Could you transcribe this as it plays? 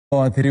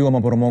Waathiriwa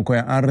maporomoko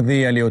ya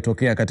ardhi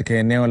yaliyotokea katika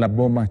eneo la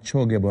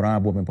Bomachoge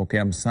Borabu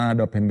wamepokea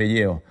msaada wa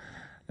pembejeo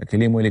la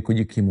kilimo ili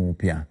kujikimu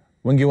upya.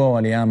 Wengi wao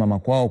walihama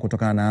makwao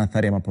kutokana na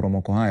athari ya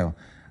maporomoko hayo,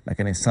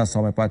 lakini sasa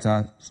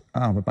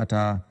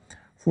wamepata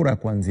fursa ya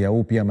kuanzia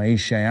upya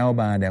maisha yao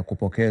baada ya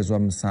kupokezwa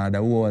msaada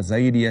huo wa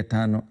zaidi ya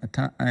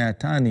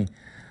tani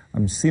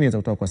 50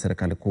 kutoka kwa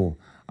serikali kuu.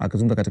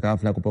 Akizungumza katika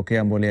hafla ya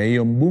kupokea mbolea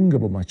hiyo, mbunge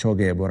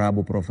Bomachoge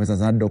Borabu Profesa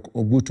Zadok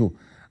Ogutu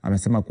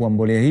amesema kuwa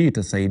mbolea hii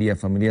itasaidia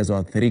familia za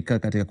waathirika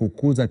katika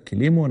kukuza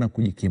kilimo na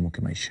kujikimu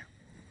kimaisha.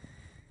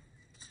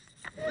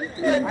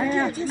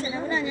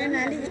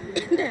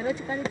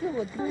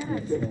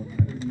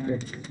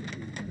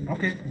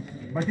 Okay,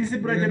 but this is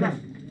bright enough.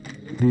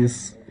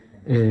 These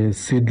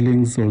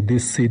seedlings or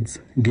these seeds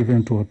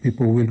given to our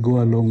people will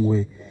go a long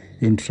way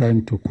in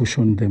trying to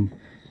cushion them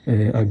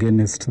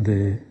against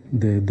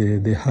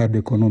the hard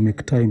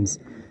economic times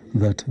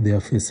that they are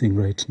facing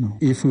right now.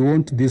 If we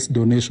want this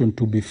donation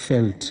to be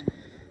felt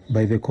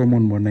by the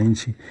common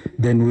mwananchi,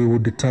 then we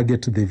would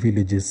target the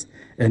villages,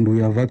 and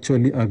we have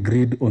actually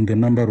agreed on the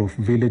number of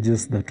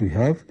villages that we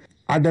have.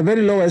 At the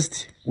very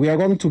lowest, we are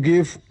going to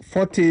give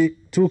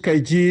 42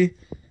 kg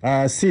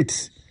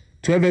seeds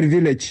to every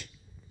village.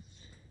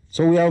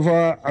 So we have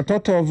a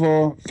total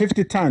of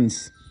 50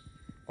 tons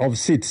of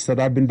seeds that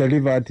have been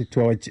delivered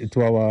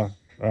to our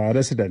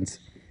residents.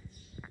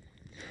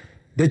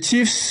 The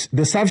chiefs,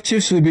 the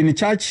sub-chiefs will be in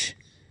charge,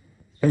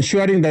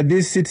 ensuring that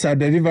these seeds are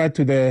delivered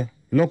to the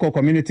local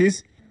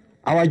communities.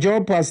 Our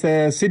job as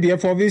the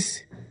CDF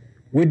office,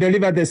 we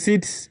deliver the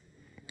seeds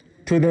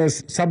to the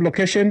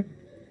sub-location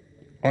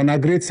on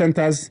agreed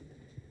centers.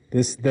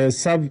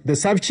 The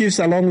sub-chiefs,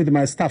 along with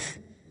my staff,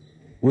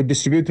 will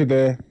distribute to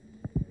the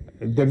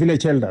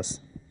village elders.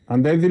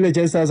 And the village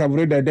elders have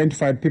already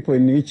identified people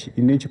in each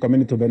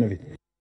community to benefit.